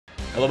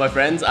Hello my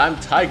friends, I'm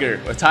Tiger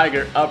with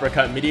Tiger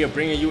Uppercut Media,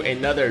 bringing you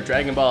another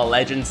Dragon Ball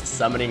Legends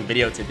summoning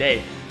video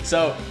today.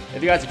 So,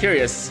 if you guys are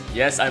curious,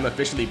 yes, I'm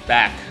officially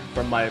back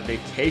from my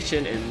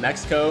vacation in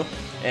Mexico,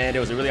 and it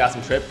was a really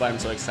awesome trip, but I'm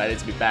so excited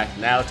to be back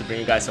now to bring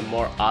you guys some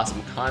more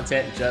awesome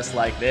content just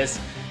like this.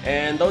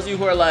 And those of you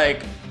who are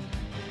like,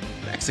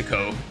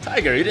 Mexico?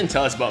 Tiger, you didn't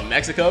tell us about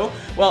Mexico?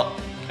 Well,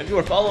 if you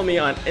were following me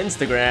on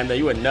Instagram, then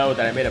you would know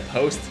that I made a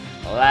post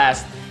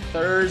last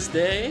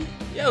Thursday.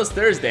 Yeah, it was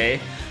Thursday.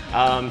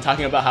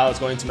 Talking about how I was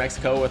going to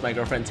Mexico with my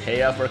girlfriend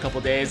Taya for a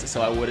couple days,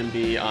 so I wouldn't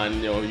be on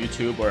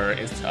YouTube or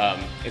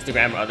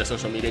Instagram or other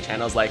social media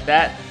channels like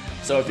that.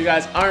 So if you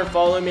guys aren't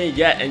following me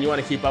yet and you want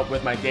to keep up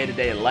with my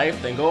day-to-day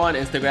life, then go on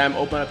Instagram,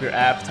 open up your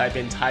app, type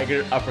in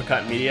Tiger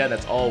Uppercut Media,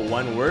 that's all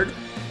one word,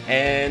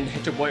 and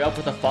hit your boy up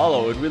with a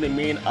follow. It would really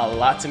mean a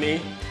lot to me.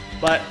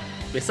 But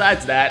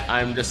besides that,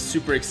 I'm just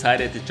super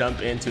excited to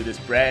jump into this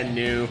brand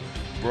new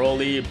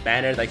Broly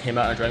banner that came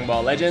out on Dragon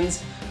Ball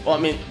Legends. Well, I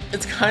mean,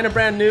 it's kind of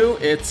brand new.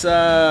 It's,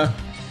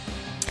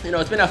 it's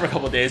been out for a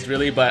couple days,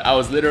 really, but I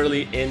was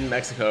literally in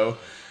Mexico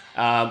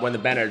when the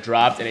banner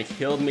dropped, and it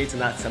killed me to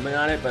not summon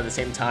on it, but at the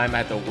same time, I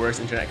had the worst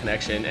internet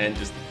connection, and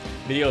just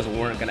videos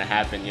weren't gonna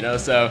happen,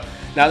 So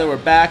now that we're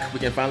back, we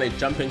can finally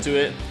jump into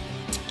it.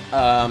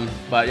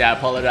 But yeah, I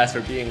apologize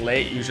for being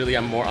late. Usually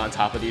I'm more on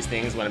top of these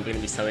things when I'm gonna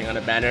be summoning on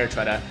a banner,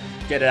 try to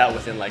get it out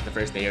within like the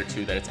first day or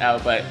two that it's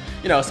out, but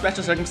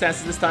special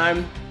circumstances this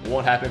time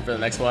won't happen for the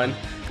next one.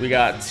 We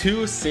got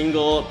 2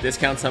 single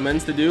discount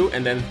summons to do,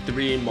 and then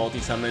 3 multi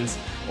summons,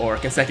 or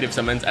consecutive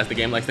summons as the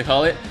game likes to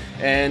call it.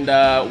 And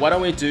why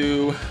don't we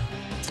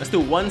let's do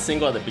 1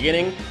 single at the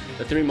beginning,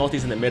 the 3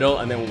 multis in the middle,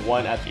 and then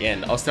 1 at the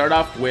end. I'll start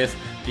off with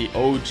the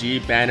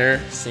OG banner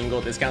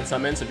single discount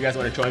summon, so if you guys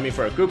want to join me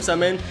for a group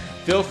summon,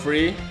 feel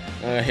free.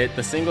 I'm gonna hit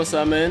the single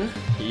summon.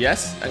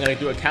 Yes, I'm gonna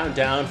do a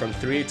countdown from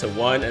 3 to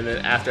 1, and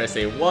then after I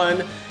say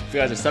 1, if you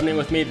guys are summoning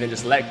with me, then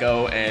just let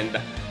go,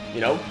 and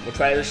we'll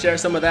try to share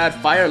some of that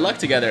fire luck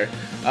together.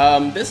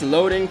 This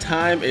loading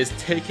time is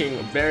taking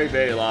very,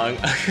 very long.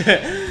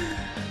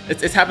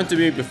 It's happened to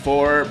me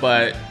before,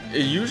 but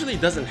it usually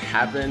doesn't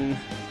happen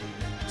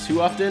too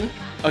often.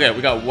 Okay,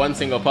 we got 1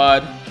 single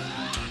pod.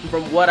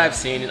 From what I've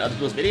seen in other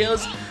people's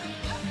videos,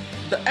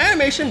 the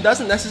animation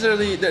doesn't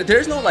necessarily,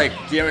 there's no like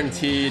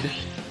guaranteed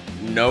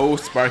no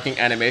sparking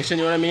animation,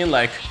 you know what I mean?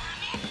 Like,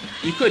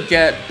 you could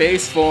get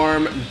base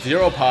form,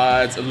 0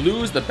 pods,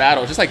 lose the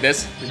battle just like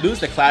this,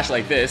 lose the clash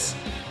like this,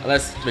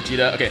 unless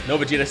Vegeta, okay, no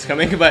Vegeta's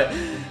coming, but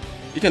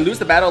you can lose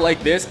the battle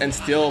like this and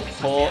still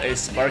pull a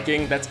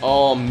sparking. That's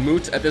all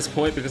moot at this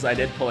point because I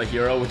did pull a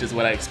hero, which is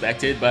what I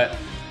expected, but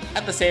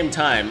at the same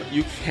time,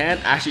 you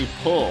can't actually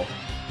pull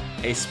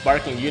a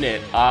sparking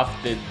unit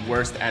off the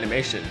worst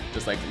animation.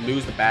 Just like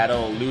lose the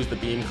battle, lose the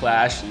beam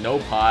clash, no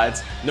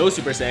pods, no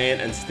Super Saiyan,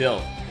 and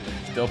still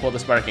pull the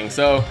sparking.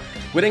 So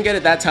we didn't get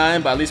it that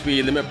time, but at least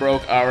we limit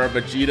broke our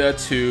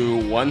Vegeta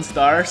to 1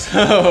 star,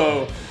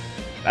 so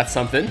that's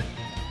something.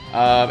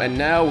 And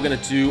now we're gonna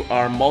do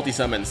our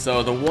multi-summons.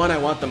 So the one I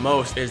want the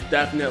most is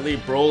definitely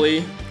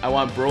Broly. I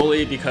want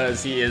Broly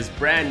because he is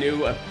brand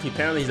new.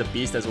 Apparently he's a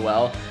beast as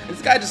well. And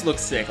this guy just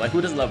looks sick. Like, who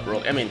doesn't love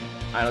Broly? I mean,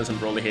 I know some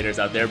Broly haters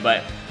out there,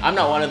 but I'm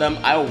not one of them.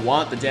 I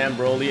want the damn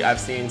Broly. I've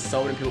seen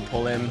so many people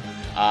pull him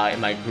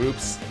in my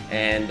groups,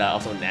 and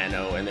also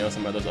Nano, and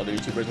some of those other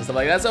YouTubers and stuff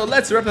like that. So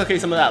let's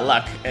replicate some of that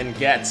luck and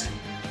get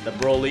the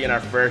Broly in our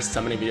first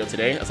summoning video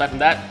today. Aside from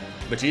that,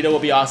 Vegeta will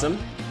be awesome,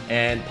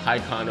 and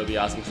Pikkon will be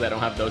awesome because I don't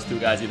have those 2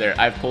 guys either.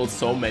 I've pulled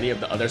so many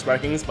of the other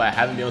sparkings, but I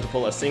haven't been able to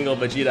pull a single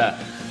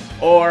Vegeta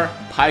or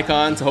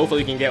Pikkon, so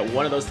hopefully we can get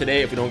one of those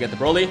today if we don't get the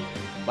Broly.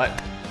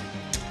 But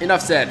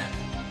enough said.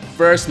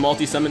 First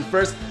multi-summon,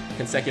 first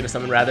consecutive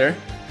summon rather.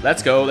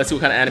 Let's go, let's see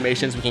what kind of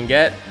animations we can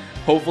get.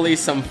 Hopefully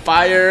some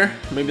fire,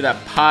 maybe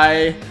that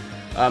Pi,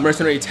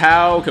 Mercenary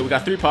Tau. Okay, we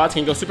got 3 pods.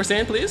 Can you go Super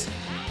Saiyan, please?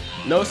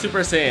 No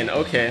Super Saiyan,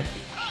 okay.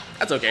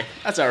 That's okay,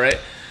 that's alright.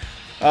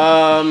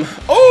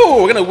 Oh,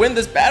 we're gonna win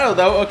this battle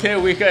though. Okay,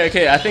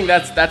 okay, I think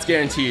that's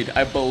guaranteed.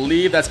 I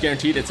believe that's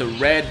guaranteed. It's a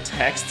red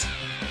text,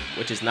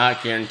 which is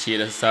not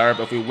guaranteed as a star,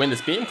 but if we win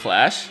this beam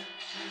clash,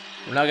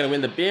 we're not gonna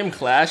win the beam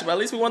clash, but at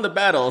least we won the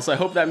battle, so I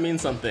hope that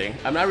means something.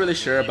 I'm not really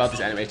sure about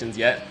these animations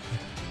yet.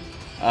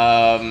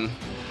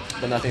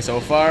 But nothing so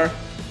far.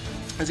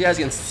 As you guys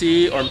can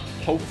see, or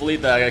hopefully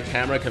the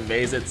camera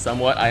conveys it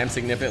somewhat, I am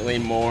significantly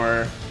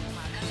more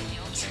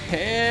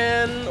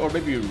tan or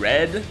maybe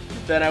red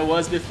than I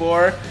was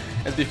before.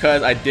 It's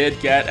because I did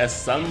get a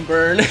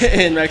sunburn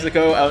in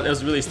Mexico. It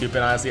was really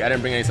stupid, honestly. I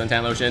didn't bring any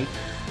suntan lotion.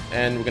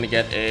 And we're gonna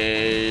get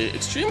a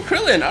Extreme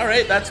Krillin.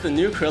 Alright, that's the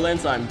new Krillin,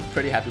 so I'm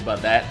pretty happy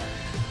about that.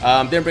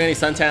 Didn't bring any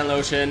suntan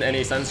lotion,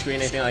 any sunscreen,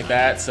 anything like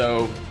that,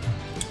 so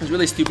it's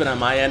really stupid on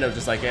my end of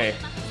just like, hey,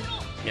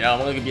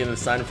 I'm only gonna be in the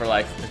sun for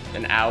like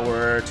an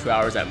hour, 2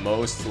 hours at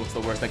most. What's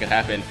the worst that could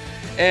happen?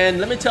 And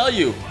let me tell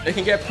you, it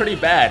can get pretty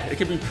bad. It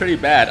can be pretty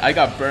bad. I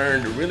got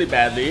burned really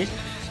badly,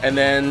 and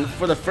then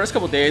for the first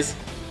couple days,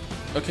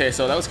 okay,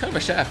 so that was kind of a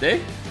shaft, eh?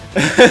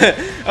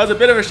 That was a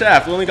bit of a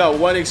shaft. We only got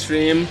 1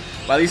 extreme,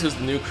 but at least it was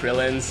the new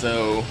Krillin,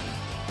 so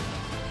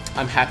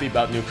I'm happy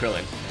about new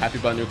Krillin. happy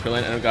about new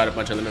Krillin, and we got a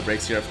bunch of limit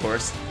breaks here, of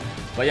course.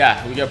 But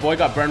yeah, your boy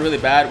got burned really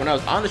bad. When I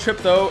was on the trip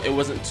though, it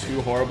wasn't too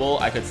horrible.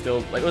 I could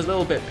still, like, it was a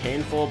little bit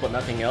painful, but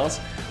nothing else.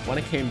 When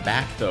I came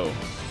back though,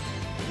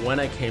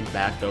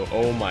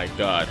 oh my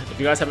god. If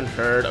you guys haven't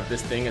heard of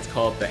this thing, it's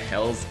called the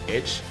Hell's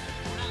Itch.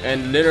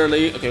 And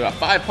literally, okay, we got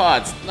 5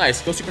 pods.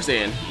 Nice, go Super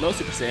Saiyan. No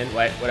Super Saiyan,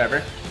 right,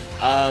 whatever.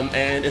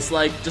 And it's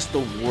like just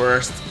the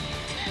worst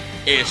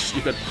itch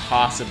you could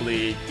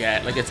possibly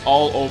get. Like, it's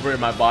all over in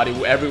my body,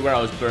 everywhere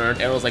I was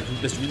burned, and it was like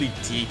this really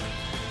deep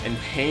and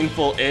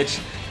painful itch,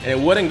 and it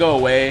wouldn't go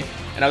away.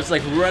 And I was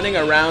like running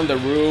around the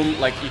room.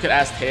 Like, you could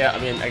ask Taya, I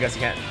mean, I guess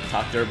you can't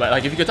talk to her, but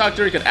like if you could talk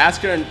to her, you could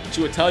ask her and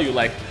she would tell you,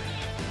 like,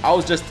 I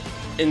was just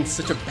in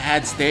such a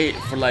bad state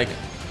for like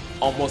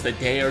almost a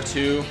day or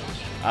two.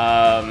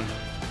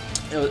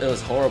 It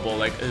was horrible.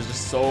 Like, it was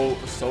just so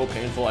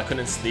painful. I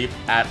couldn't sleep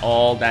at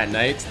all that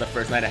night. The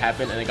first night it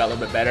happened, and it got a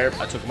little bit better.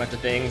 I took a bunch of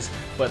things,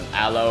 put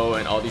aloe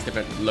and all these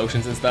different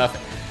lotions and stuff.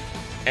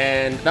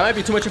 And that might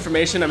be too much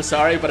information, I'm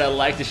sorry, but I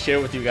like to share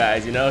with you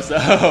guys, you know? So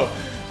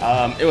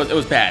it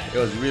was bad. It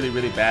was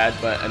really bad,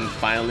 but I'm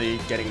finally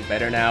getting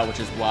better now, which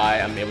is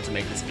why I'm able to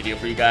make this video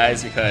for you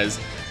guys, because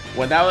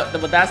when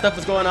that stuff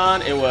was going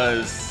on, it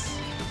was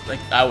like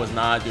I was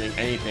not doing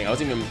anything. I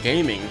wasn't even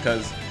gaming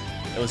because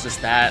it was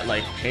just that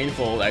like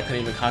painful that I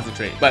couldn't even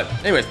concentrate. But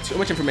anyways, too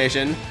much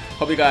information.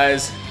 Hope you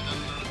guys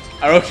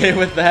are okay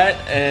with that,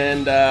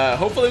 and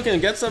hopefully we can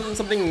get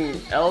something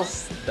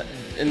else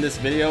in this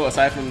video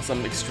aside from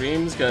some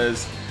extremes,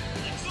 because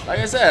like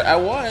I said, I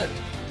want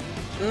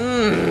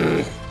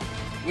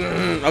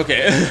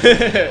okay.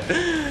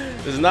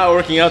 This is not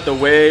working out the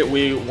way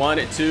we want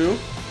it to.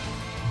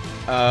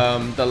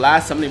 The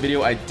last summoning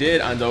video I did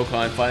on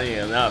Dokkan, funnily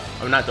enough,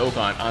 not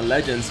Dokkan, on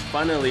Legends,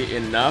 funnily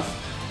enough,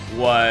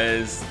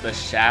 was the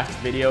Shaft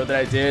video that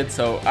I did.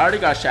 So I already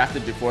got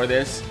shafted before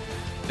this.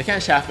 They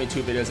can't shaft me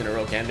 2 videos in a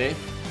row, can they?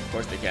 Of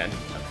course they can.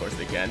 Of course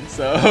they can.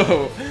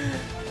 So,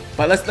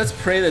 but let's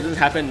pray that doesn't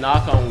happen.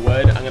 Knock on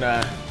wood. I'm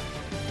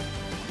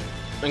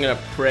gonna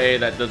pray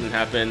that doesn't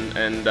happen,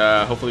 and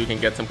hopefully we can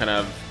get some kind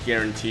of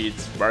guaranteed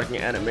sparking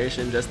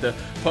animation just to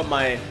put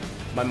my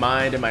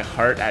mind and my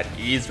heart at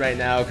ease right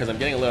now, because I'm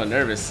getting a little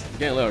nervous.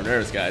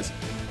 Guys.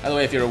 By the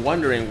way, if you're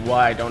wondering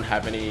why I don't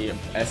have any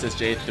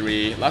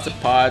SSJ3, lots of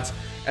pods,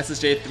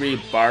 SSJ3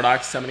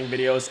 Bardock summoning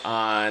videos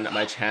on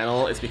my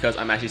channel, it's because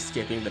I'm actually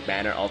skipping the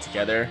banner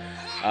altogether.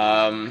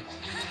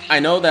 I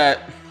know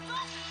that,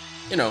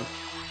 you know,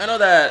 a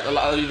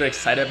lot of you are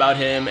excited about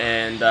him,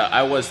 and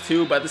I was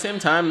too, but at the same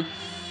time,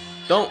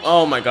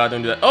 oh my god,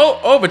 don't do that.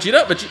 Oh,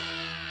 Vegeta?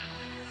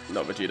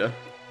 No, Vegeta.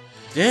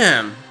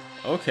 Damn,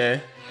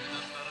 okay.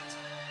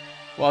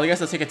 Well, I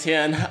guess I'll take a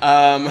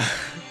 10.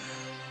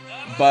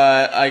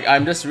 But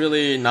I'm just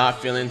really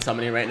not feeling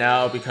summoning right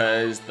now,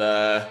 because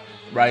the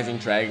Rising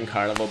Dragon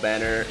Carnival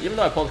banner, even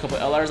though I pulled a couple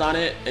LRs on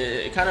it,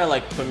 it kind of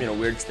like put me in a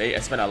weird state. I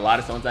spent a lot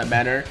of stones on that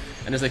banner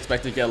and just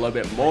expected to get a little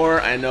bit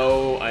more. I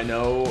know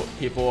some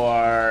people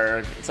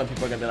are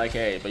gonna be like,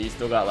 hey, but you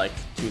still got like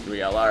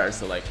 2-3 LRs,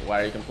 so like,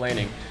 why are you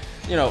complaining?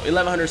 You know,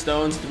 1100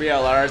 stones, 3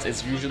 LRs,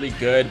 it's usually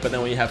good, but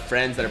then when you have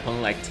friends that are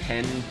pulling like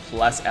 10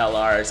 plus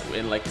LRs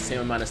in like the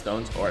same amount of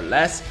stones or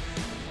less,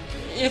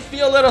 you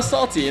feel a little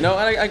salty, you know?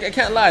 And I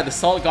can't lie, the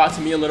salt got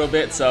to me a little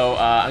bit, so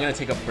I'm gonna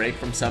take a break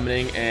from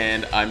summoning,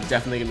 and I'm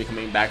definitely gonna be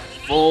coming back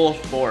full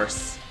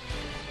force,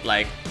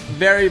 like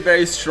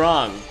very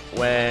strong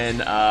when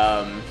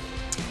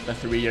the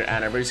 3-year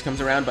anniversary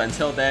comes around. But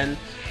until then,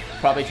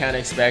 probably can't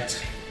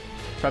expect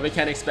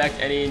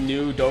any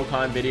new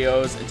Dokkan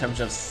videos in terms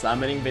of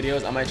summoning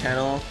videos on my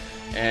channel,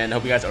 and I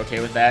hope you guys are okay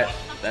with that.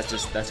 That's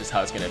just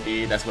how it's gonna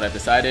be. That's what I've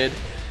decided.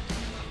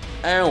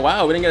 And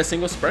wow, we didn't get a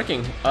single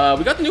sparking.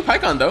 We got the new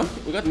Pycon though.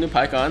 We got the new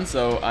Pycon,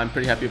 so I'm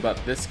pretty happy about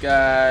this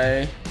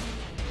guy.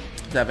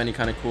 Does it have any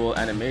kind of cool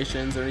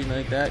animations or anything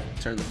like that?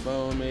 Turn the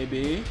phone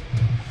maybe.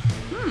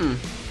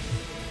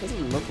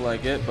 Doesn't look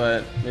like it,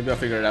 but maybe I'll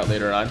figure it out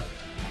later on.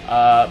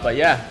 But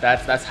yeah,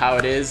 that's how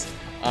it is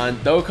on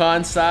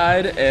Dokkan's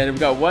side, and we've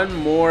got one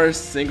more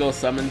single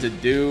summon to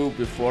do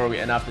before we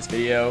end off this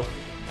video.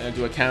 I'm gonna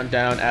do a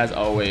countdown as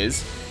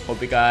always. Hope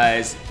you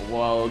guys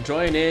will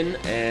join in,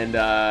 and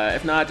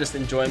if not, just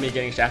enjoy me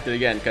getting shafted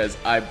again, because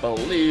I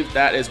believe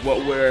that is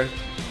what we're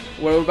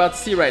about to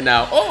see right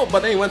now. Oh, but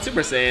then he went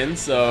Super Saiyan,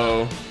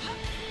 so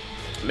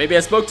maybe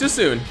I spoke too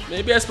soon.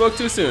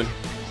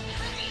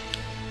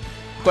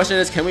 Question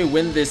is, can we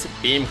win this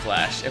Beam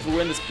Clash? If we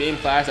win this Beam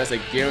Clash, that's a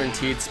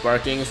guaranteed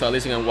sparking, so at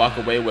least we can walk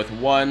away with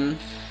 1.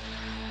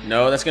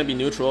 No, that's gonna be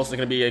neutral, so it's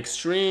gonna be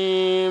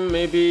extreme,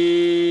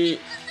 maybe.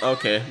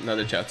 Okay,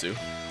 another Chaozu.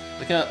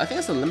 I think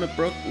it's a limit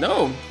broke.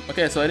 No!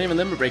 Okay, so I didn't even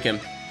limit break him.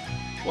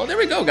 Well, there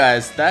we go,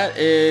 guys. That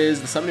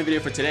is the summoning video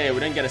for today. We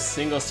didn't get a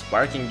single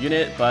sparking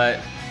unit, but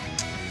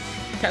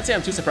can't say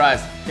I'm too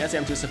surprised.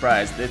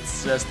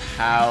 It's just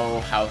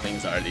how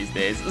things are these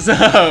days. So,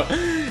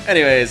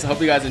 anyways,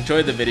 hope you guys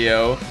enjoyed the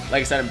video.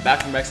 Like I said, I'm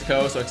back from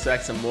Mexico, so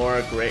expect some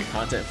more great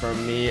content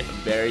from me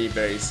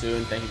very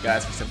soon. Thank you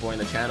guys for supporting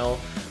the channel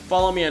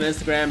follow me on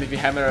Instagram if you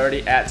haven't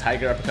already at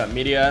Tiger Uppercut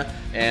Media.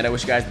 And I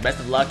wish you guys the best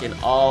of luck in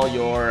all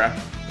your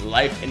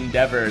life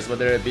endeavors,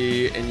 whether it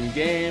be in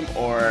game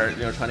or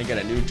trying to get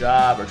a new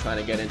job or trying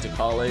to get into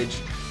college,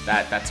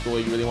 that school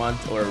you really want,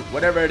 or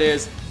whatever it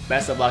is.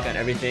 Best of luck on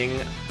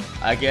everything.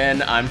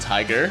 Again, I'm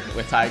Tiger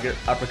with Tiger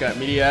Uppercut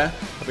Media.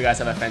 Hope you guys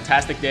have a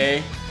fantastic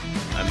day.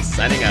 I'm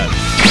signing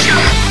out.